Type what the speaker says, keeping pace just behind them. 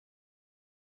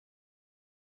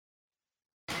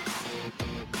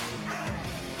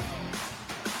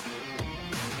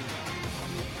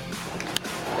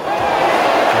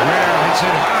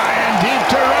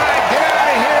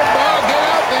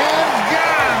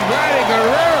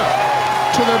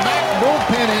to the back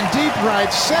bullpen in deep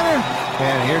right center.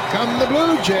 And here come the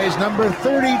Blue Jays, number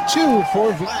 32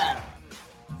 for Vlad.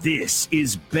 This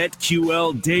is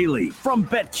BetQL Daily from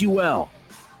BetQL.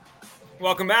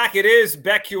 Welcome back. It is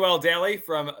BetQL Daily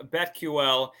from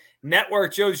BetQL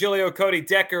Network. Joe Giglio, Cody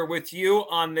Decker with you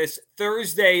on this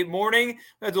Thursday morning.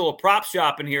 Let's do a little prop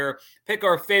shopping here. Pick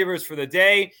our favorites for the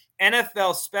day.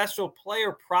 NFL special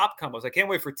player prop combos. I can't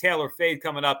wait for Taylor Fade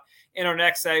coming up in our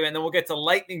next segment. And then we'll get to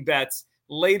lightning bets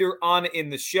later on in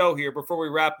the show here before we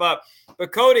wrap up.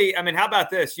 But Cody, I mean, how about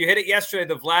this? You hit it yesterday,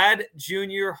 the Vlad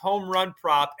Jr. home run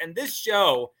prop. And this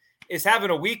show is having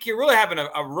a week here, really having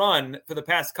a run for the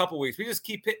past couple weeks. We just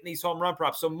keep hitting these home run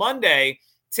props. So Monday,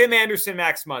 Tim Anderson,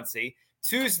 Max Muncy.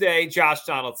 Tuesday, Josh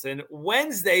Donaldson.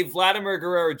 Wednesday, Vladimir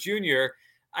Guerrero Jr.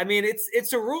 I mean,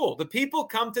 it's a rule. The people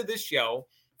come to this show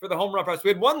for the home run props. We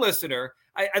had one listener.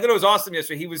 I thought it was awesome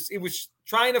yesterday. He was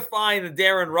trying to find the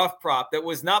Darren Ruff prop that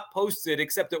was not posted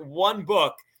except at one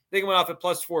book. I think it went off at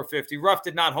plus 450. Ruff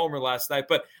did not homer last night,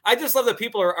 but I just love that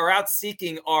people are out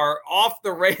seeking our off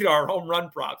the radar home run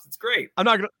props. It's great. I'm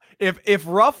not gonna if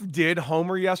Ruff did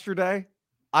homer yesterday,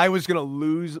 I was gonna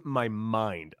lose my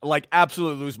mind, like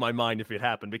absolutely lose my mind if it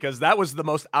happened, because that was the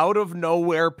most out of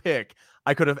nowhere pick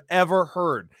I could have ever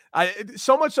heard.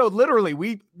 So much so,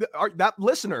 literally, that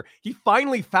listener, he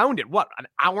finally found it. What, an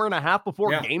hour and a half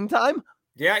before game time?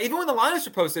 Yeah, even when the lineups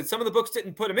were posted, some of the books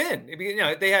didn't put them in. You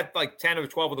know, they had like 10 or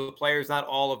 12 of the players, not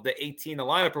all of the 18 in the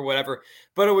lineup or whatever,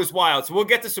 but it was wild. So we'll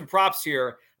get to some props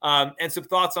here and some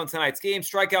thoughts on tonight's game,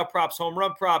 strikeout props, home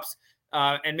run props,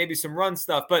 and maybe some run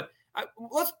stuff. But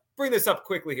let's bring this up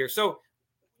quickly here. So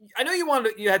I know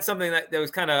you had something that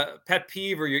was kind of pet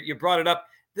peeve, or you brought it up.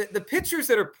 The pitchers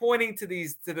that are pointing to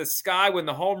the sky when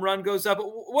the home run goes up,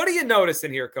 what are you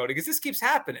noticing here, Cody? Because this keeps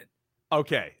happening.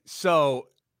 Okay, so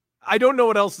I don't know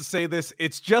what else to say this.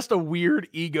 It's just a weird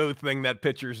ego thing that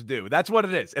pitchers do. That's what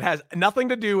it is. It has nothing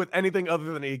to do with anything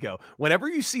other than ego. Whenever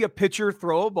you see a pitcher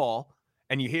throw a ball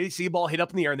and you see a ball hit up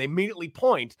in the air and they immediately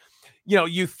point, you know,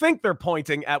 you think they're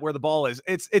pointing at where the ball is.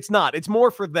 It's not. It's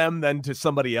more for them than to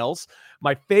somebody else.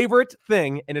 My favorite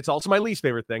thing, and it's also my least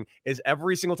favorite thing, is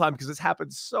every single time, because this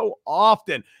happens so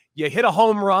often, you hit a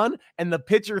home run and the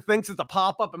pitcher thinks it's a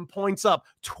pop-up and points up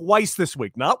twice this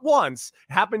week. Not once.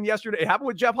 It happened yesterday. It happened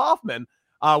with Jeff Hoffman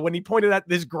when he pointed at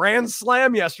this grand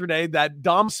slam yesterday that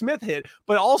Dom Smith hit,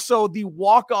 but also the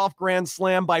walk-off grand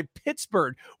slam by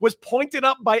Pittsburgh was pointed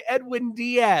up by Edwin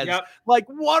Diaz. Yep. Like,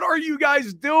 what are you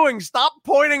guys doing? Stop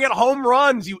pointing at home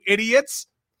runs, you idiots.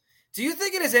 Do you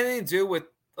think it has anything to do with,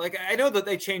 like, I know that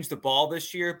they changed the ball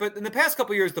this year, but in the past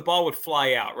couple of years, the ball would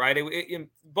fly out, right?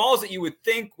 Balls that you would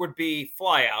think would be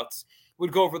flyouts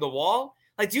would go over the wall.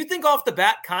 Like, do you think off the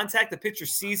bat contact, the pitcher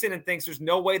sees it and thinks there's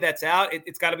no way that's out?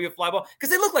 It's got to be a fly ball? Because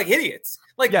they look like idiots.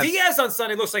 Like, yes. Diaz on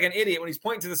Sunday looks like an idiot when he's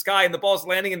pointing to the sky and the ball's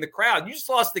landing in the crowd. You just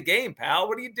lost the game, pal.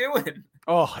 What are you doing?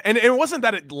 Oh, and it wasn't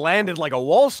that it landed like a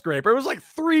wall scraper. It was like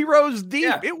 3 rows deep.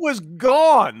 Yeah. It was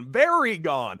gone, very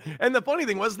gone. And the funny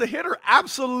thing was the hitter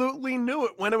absolutely knew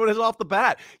it when it was off the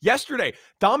bat. Yesterday,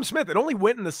 Dom Smith, it only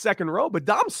went in the second row, but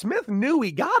Dom Smith knew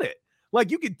he got it. Like,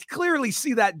 you could clearly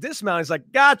see that dismount. He's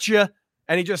like, gotcha.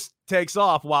 And he just takes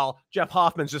off while Jeff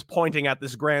Hoffman's just pointing at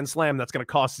this grand slam that's going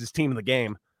to cost his team the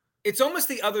game. It's almost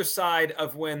the other side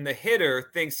of when the hitter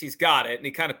thinks he's got it and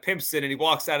he kind of pimps it and he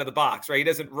walks out of the box, right? He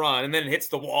doesn't run and then it hits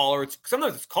the wall, or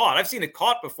sometimes it's caught. I've seen it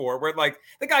caught before where, like,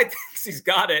 the guy thinks he's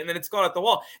got it and then it's caught at the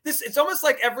wall. It's almost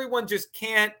like everyone just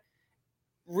can't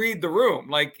read the room.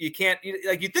 Like, you can't,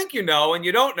 like, you think you know and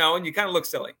you don't know and you kind of look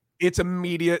silly. It's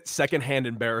immediate secondhand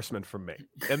embarrassment from me.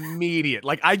 Immediate.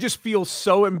 Like, I just feel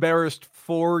so embarrassed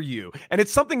for you. And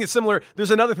it's something that's similar.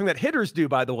 There's another thing that hitters do,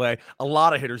 by the way. A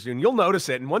lot of hitters do. And you'll notice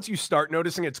it. And once you start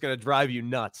noticing it, it's going to drive you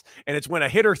nuts. And it's when a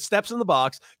hitter steps in the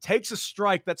box, takes a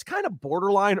strike that's kind of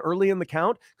borderline early in the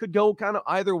count, could go kind of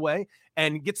either way,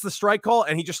 and gets the strike call,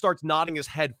 and he just starts nodding his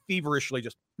head feverishly,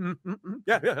 just,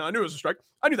 yeah, I knew it was a strike.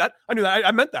 I knew that.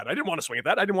 I meant that. I didn't want to swing at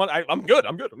that. I'm good.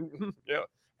 Yeah.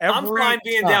 I'm fine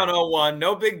being down 0-1.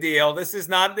 No big deal. This is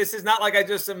not like I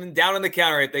just am down in the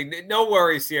counter or anything. No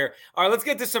worries here. All right, let's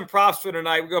get to some props for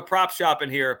tonight. We go prop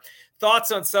shopping here.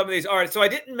 Thoughts on some of these. All right, so I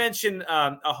didn't mention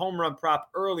a home run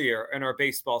prop earlier in our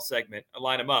baseball segment. I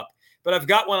line them up. But I've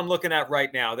got one I'm looking at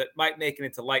right now that might make it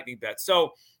into lightning bets.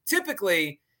 So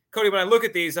typically, Cody, when I look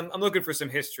at these, I'm looking for some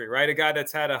history, right? A guy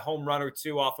that's had a home run or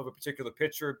two off of a particular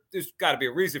pitcher. There's got to be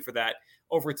a reason for that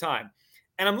over time.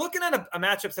 And I'm looking at a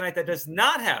matchup tonight that does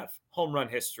not have home run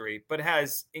history, but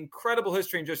has incredible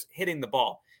history in just hitting the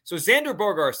ball. So Xander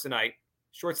Bogaerts tonight,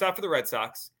 shortstop for the Red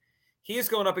Sox. He is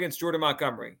going up against Jordan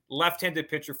Montgomery, left-handed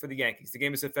pitcher for the Yankees. The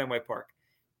game is at Fenway Park.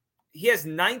 he has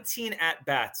 19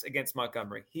 at-bats against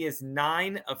Montgomery. He is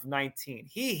 9 of 19.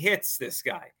 He hits this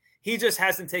guy. He just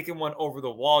hasn't taken one over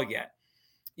the wall yet.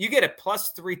 You get a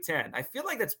plus 310. I feel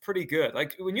like that's pretty good.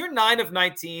 Like when you're 9 of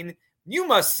 19, you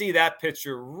must see that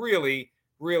pitcher really,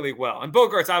 really well. And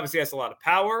Bogaerts obviously has a lot of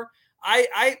power.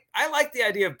 I like the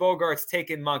idea of Bogaerts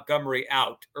taking Montgomery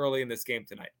out early in this game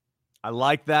tonight. I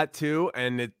like that too,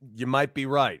 and you might be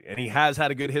right. And he has had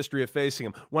a good history of facing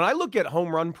him. When I look at home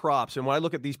run props and when I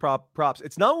look at these props,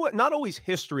 it's not always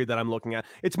history that I'm looking at.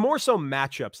 It's more so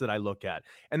matchups that I look at.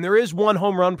 And there is one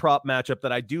home run prop matchup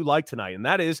that I do like tonight, and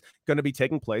that is going to be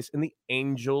taking place in the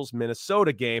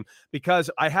Angels-Minnesota game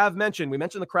because we mentioned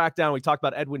the crackdown. We talked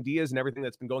about Edwin Diaz and everything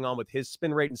that's been going on with his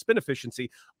spin rate and spin efficiency.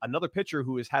 Another pitcher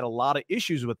who has had a lot of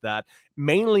issues with that,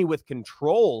 mainly with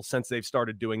control since they've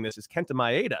started doing this, is Kenta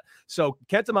Maeda. So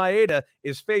Kenta Maeda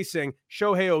is facing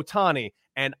Shohei Ohtani,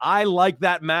 and I like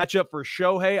that matchup for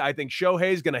Shohei. I think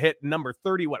Shohei is going to hit number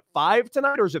 5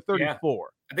 tonight, or is it 34?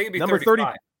 Yeah, I think it'd be number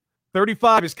 35.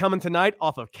 35 is coming tonight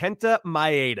off of Kenta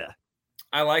Maeda.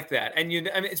 I like that. And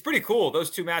it's pretty cool, those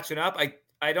two matching up.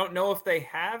 I don't know if they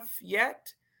have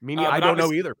yet. I don't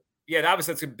know either. Yeah,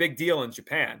 obviously that's a big deal in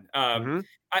Japan.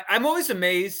 I'm always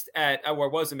amazed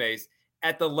was amazed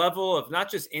at the level of not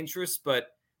just interest, but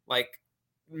like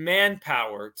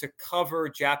manpower to cover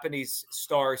Japanese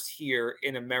stars here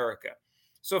in America.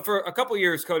 So for a couple of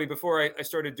years, Cody, before I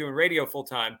started doing radio full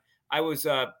time, I was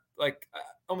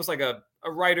almost like a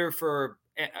writer for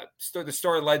the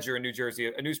Star Ledger in New Jersey,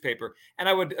 a newspaper, and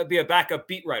I would be a backup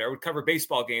beat writer. I would cover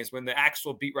baseball games when the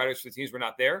actual beat writers for the teams were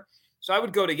not there. So I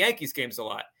would go to Yankees games a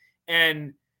lot.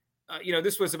 And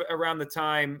this was around the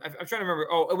time I'm trying to remember.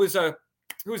 Oh, it was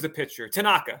who was the pitcher?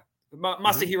 Tanaka,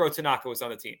 Masahiro Tanaka was on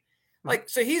the team.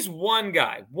 So he's one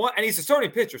guy, and he's a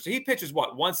starting pitcher. So he pitches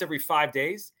once every 5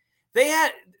 days.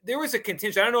 There was a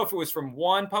contingent. I don't know if it was from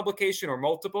one publication or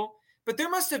multiple, but there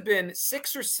must have been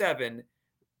 6 or 7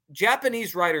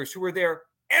 Japanese writers who were there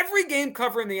every game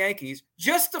covering the Yankees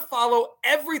just to follow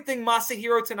everything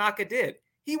Masahiro Tanaka did.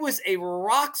 He was a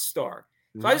rock star.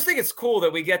 So I just think it's cool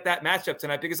that we get that matchup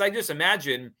tonight because I just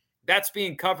imagine that's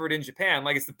being covered in Japan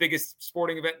like it's the biggest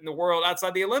sporting event in the world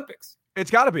outside the Olympics. It's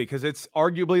got to be because it's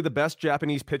arguably the best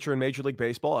Japanese pitcher in Major League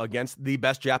Baseball against the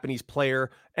best Japanese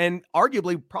player and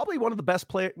arguably probably one of the best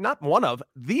player, not one of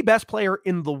the best player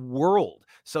in the world.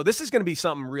 So this is going to be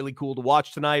something really cool to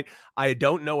watch tonight. I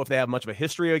don't know if they have much of a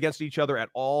history against each other at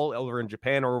all, either in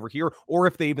Japan or over here, or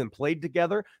if they even played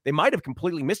together. They might have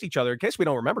completely missed each other. In case we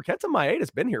don't remember, Kenta Maeda has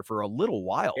been here for a little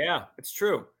while. Yeah, it's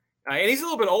true. And he's a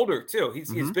little bit older, too.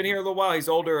 He's been here a little while. He's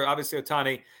older. Obviously,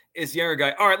 Ohtani is a younger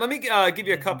guy. All right, let me give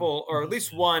you a couple, or at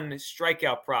least one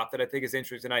strikeout prop that I think is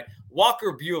interesting tonight.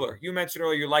 Walker Buehler. You mentioned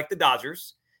earlier you like the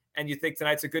Dodgers, and you think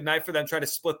tonight's a good night for them, trying to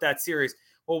split that series.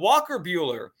 Well, Walker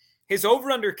Buehler, his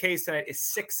over-under case tonight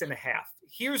is 6.5.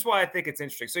 Here's why I think it's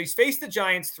interesting. So he's faced the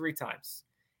Giants 3 times,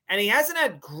 and he hasn't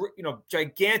had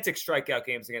gigantic strikeout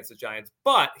games against the Giants.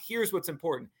 But here's what's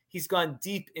important. He's gone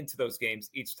deep into those games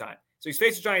each time. So he's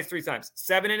faced the Giants 3 times,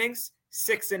 7 innings,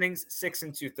 6 innings, 6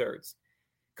 2/3.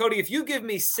 Cody, if you give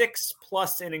me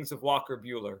 6+ innings of Walker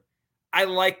Buehler, I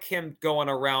like him going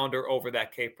around or over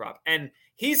that K prop. And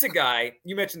he's a guy,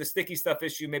 you mentioned the sticky stuff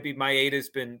issue. Maybe Maeda's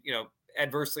been,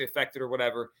 adversely affected or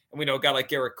whatever. And we know a guy like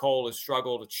Garrett Cole has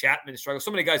struggled, Chapman has struggled. So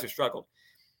many guys have struggled.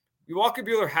 Walker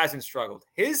Buehler hasn't struggled.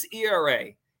 His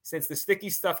ERA since the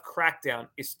sticky stuff crackdown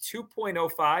is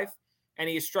 2.05. And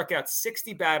he has struck out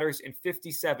 60 batters in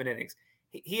 57 innings.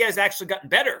 He has actually gotten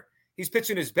better. He's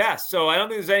pitching his best. So I don't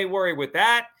think there's any worry with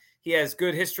that. He has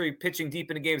good history pitching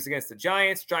deep into games against the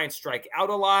Giants. Giants strike out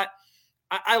a lot.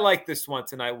 I like this one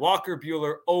tonight. Walker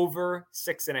Buehler over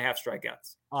 6.5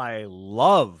 strikeouts. I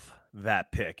love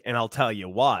that pick, and I'll tell you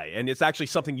why. And it's actually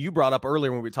something you brought up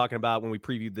earlier when we were talking about when we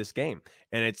previewed this game.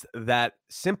 And it's that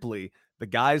simply the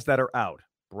guys that are out,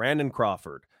 Brandon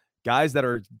Crawford, guys that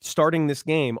are starting this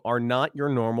game are not your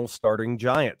normal starting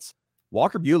Giants.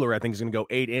 Walker Buehler, I think, is going to go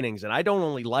 8 innings, and I don't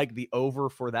only like the over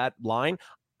for that line.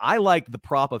 I like the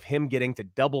prop of him getting to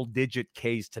double-digit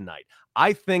Ks tonight.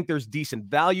 I think there's decent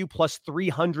value, plus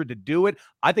 300 to do it.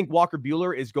 I think Walker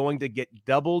Buehler is going to get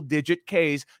double-digit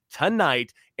Ks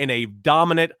tonight in a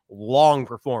dominant, long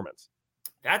performance.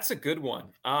 That's a good one.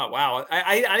 Wow.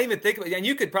 I didn't even think of it. And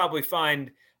you could probably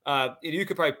find you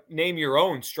could probably name your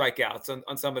own strikeouts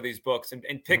on some of these books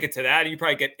and pick it to that. And you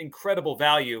probably get incredible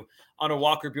value on a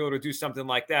Walker Buehler to do something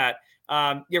like that.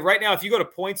 Right now, if you go to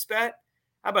PointsBet,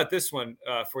 how about this one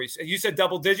for you? You said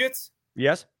double digits?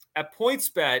 Yes. At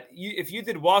PointsBet, if you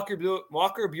did Walker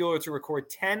Buehler to record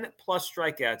 10+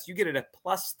 strikeouts, you get it at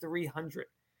plus 300.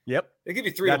 Yep. They give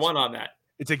you 3 to 1 on that.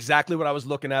 It's exactly what I was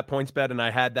looking at, PointsBet, and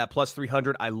I had that plus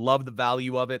 300. I love the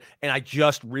value of it, and I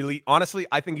just really, honestly,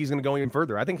 I think he's going to go even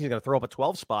further. I think he's going to throw up a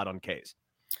 12 spot on Case.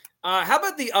 How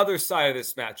about the other side of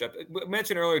this matchup? We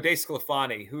mentioned earlier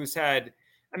DeSclafani, who's had,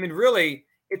 I mean, really,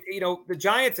 the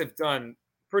Giants have done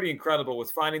pretty incredible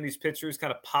with finding these pitchers,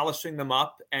 kind of polishing them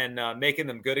up and making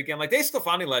them good again. Like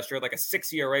DeSclafani last year had like a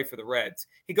 6 ERA for the Reds.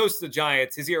 He goes to the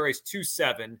Giants. His ERA is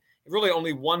 2.7. Really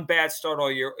only one bad start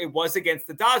all year. It was against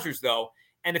the Dodgers, though.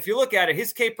 And if you look at it,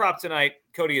 his K prop tonight,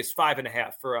 Cody, is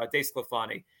 5.5 for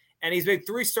DeSclafani. And he's made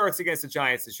 3 starts against the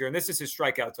Giants this year. And this is his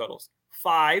strikeout totals: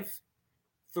 5,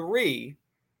 3.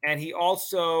 And he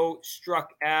also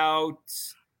struck out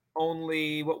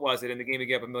only, what was it, in the game he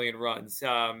gave up 1 million runs?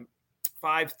 5,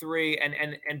 3,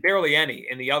 and barely any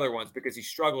in the other ones because he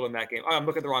struggled in that game. Oh, I'm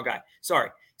looking at the wrong guy.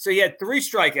 Sorry. So he had 3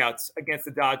 strikeouts against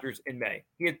the Dodgers in May.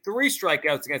 He had 3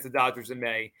 strikeouts against the Dodgers in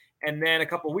May. And then a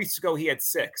couple of weeks ago, he had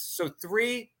 6. So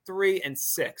 3, 3, and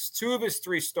 6. 2 of his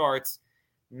 3 starts,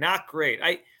 not great.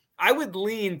 I would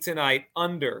lean tonight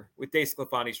under with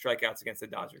DeSclafani strikeouts against the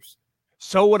Dodgers.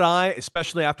 So would I,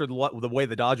 especially after the way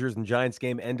the Dodgers and Giants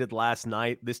game ended last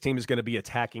night. This team is going to be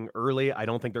attacking early. I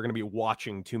don't think they're going to be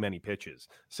watching too many pitches.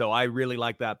 So I really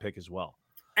like that pick as well.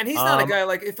 And he's not a guy,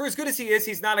 like, for as good as he is,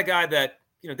 he's not a guy that,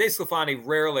 DeSclafani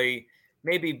rarely,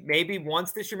 maybe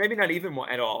once this year, maybe not even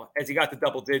at all, as he got the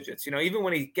double digits. Even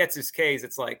when he gets his Ks,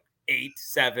 it's like 8,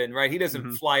 7, right? He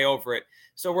doesn't fly over it.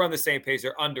 So we're on the same page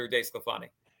there, under DeSclafani.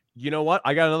 You know what?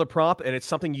 I got another prop, and it's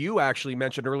something you actually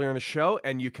mentioned earlier in the show,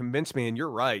 and you convinced me, and you're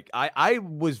right. I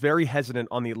was very hesitant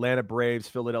on the Atlanta Braves,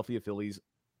 Philadelphia Phillies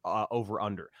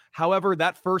over-under. However,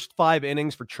 that first 5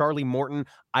 innings for Charlie Morton,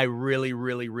 I really,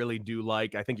 really, really do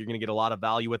like. I think you're going to get a lot of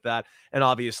value with that. And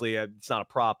obviously, it's not a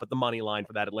prop, but the money line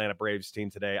for that Atlanta Braves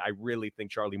team today, I really think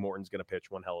Charlie Morton's going to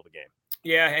pitch one hell of a game.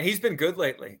 Yeah, and he's been good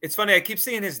lately. It's funny. I keep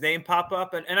seeing his name pop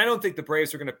up, and I don't think the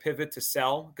Braves are going to pivot to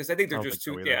sell because I think they're just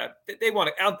too. They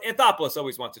want to. Anthopoulos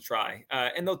always wants to try,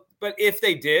 but if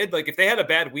they did, like if they had a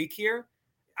bad week here,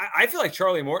 I feel like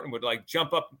Charlie Morton would like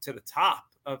jump up to the top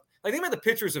of. Like think about the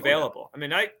pitchers available. I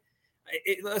mean,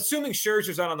 assuming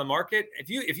Scherzer's not on the market, if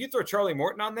you throw Charlie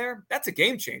Morton on there, that's a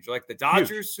game changer. Like the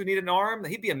Dodgers who need an arm,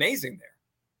 he'd be amazing there.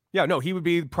 Yeah, no, he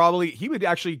would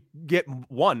actually get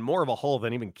more of a haul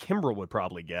than even Kimbrel would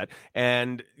probably get.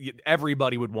 And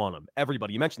everybody would want him.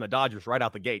 Everybody. You mentioned the Dodgers right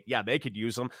out the gate. Yeah, they could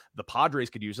use him. The Padres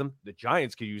could use him. The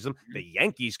Giants could use him. The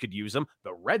Yankees could use him.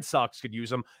 The Red Sox could use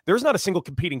him. There's not a single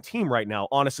competing team right now,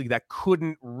 honestly, that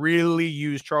couldn't really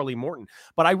use Charlie Morton.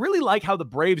 But I really like how the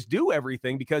Braves do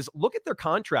everything because look at their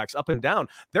contracts up and down.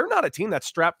 They're not a team that's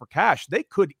strapped for cash. They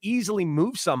could easily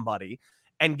move somebody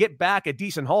and get back a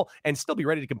decent haul and still be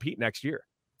ready to compete next year.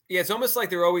 Yeah, it's almost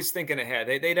like they're always thinking ahead.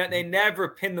 They never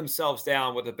pin themselves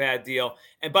down with a bad deal.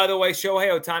 And by the way,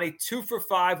 Shohei Ohtani, 2 for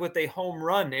 5 with a home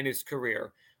run in his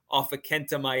career off of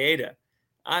Kenta Maeda.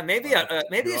 Maybe a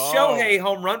Shohei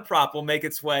home run prop will make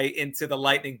its way into the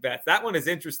Lightning bets. That one is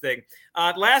interesting.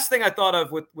 Last thing I thought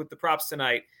of with the props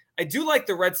tonight, I do like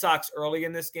the Red Sox early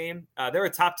in this game. They're a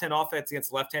top 10 offense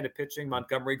against left-handed pitching.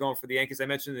 Montgomery going for the Yankees. I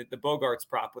mentioned the Bogarts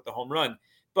prop with the home run.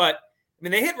 But, I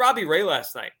mean, they hit Robbie Ray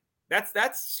last night. That's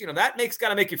that got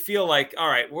to make you feel like, all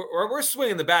right, we're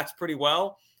swinging the bats pretty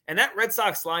well. And that Red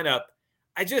Sox lineup,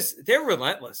 they're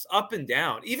relentless, up and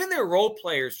down. Even their role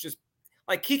players, just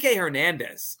like Kike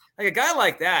Hernandez. Like a guy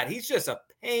like that, he's just a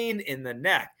pain in the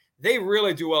neck. They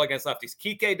really do well against lefties.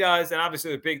 Kike does, and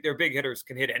obviously their big hitters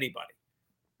can hit anybody.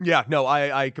 Yeah, no,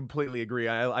 I completely agree.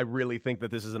 I really think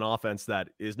that this is an offense that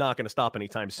is not going to stop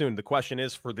anytime soon. The question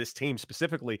is for this team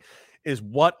specifically is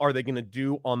what are they going to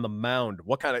do on the mound?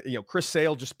 What kind of, Chris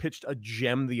Sale just pitched a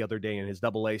gem the other day in his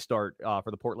AA start for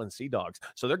the Portland Sea Dogs.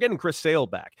 So they're getting Chris Sale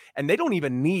back, and they don't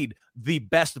even need the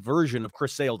best version of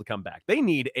Chris Sale to come back. They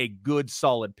need a good,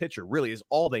 solid pitcher, really is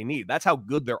all they need. That's how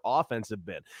good their offense have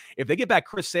been. If they get back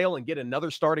Chris Sale and get another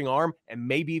starting arm and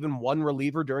maybe even one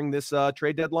reliever during this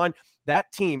trade deadline,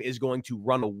 that team is going to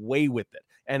run away with it.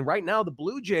 And right now, the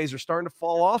Blue Jays are starting to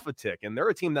fall off a tick, and they're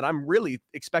a team that I'm really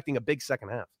expecting a big second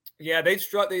half. Yeah,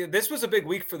 this was a big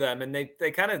week for them, and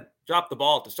they kind of dropped the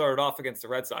ball to start it off against the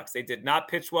Red Sox. They did not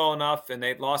pitch well enough, and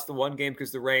they lost the one game because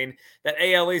of the rain. That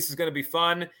AL East is going to be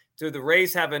fun. Do the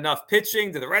Rays have enough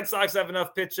pitching? Do the Red Sox have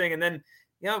enough pitching? And then,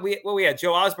 we had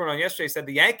Joe Osborne on yesterday said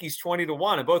the Yankees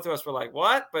 20-1, and both of us were like,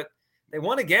 what? But they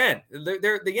won again.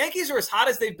 The Yankees are as hot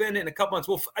as they've been in a couple months.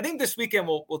 Well, I think this weekend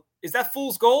is that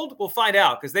fool's gold? We'll find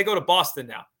out because they go to Boston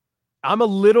now. I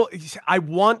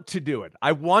want to do it.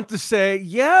 I want to say,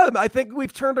 yeah, I think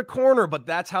we've turned a corner, but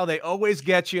that's how they always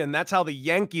get you. And that's how the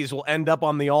Yankees will end up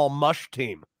on the all mush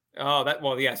team.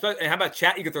 Oh, yeah. And how about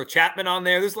Chat? You could throw Chapman on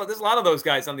there. There's a lot of those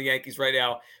guys on the Yankees right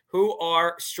now who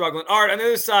are struggling. All right, on the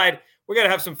other side, we're going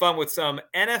to have some fun with some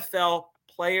NFL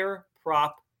player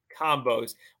prop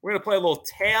combos. We're going to play a little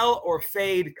tail or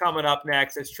fade coming up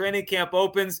next as training camp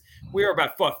opens. We are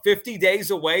about 50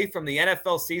 days away from the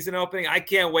NFL season opening. I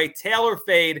can't wait. Tail or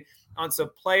fade on some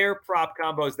player prop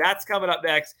combos. That's coming up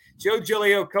next. Joe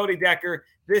Giglio, Cody Decker.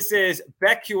 This is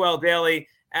BetQL Daily,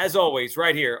 as always,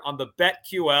 right here on the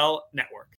BetQL Network.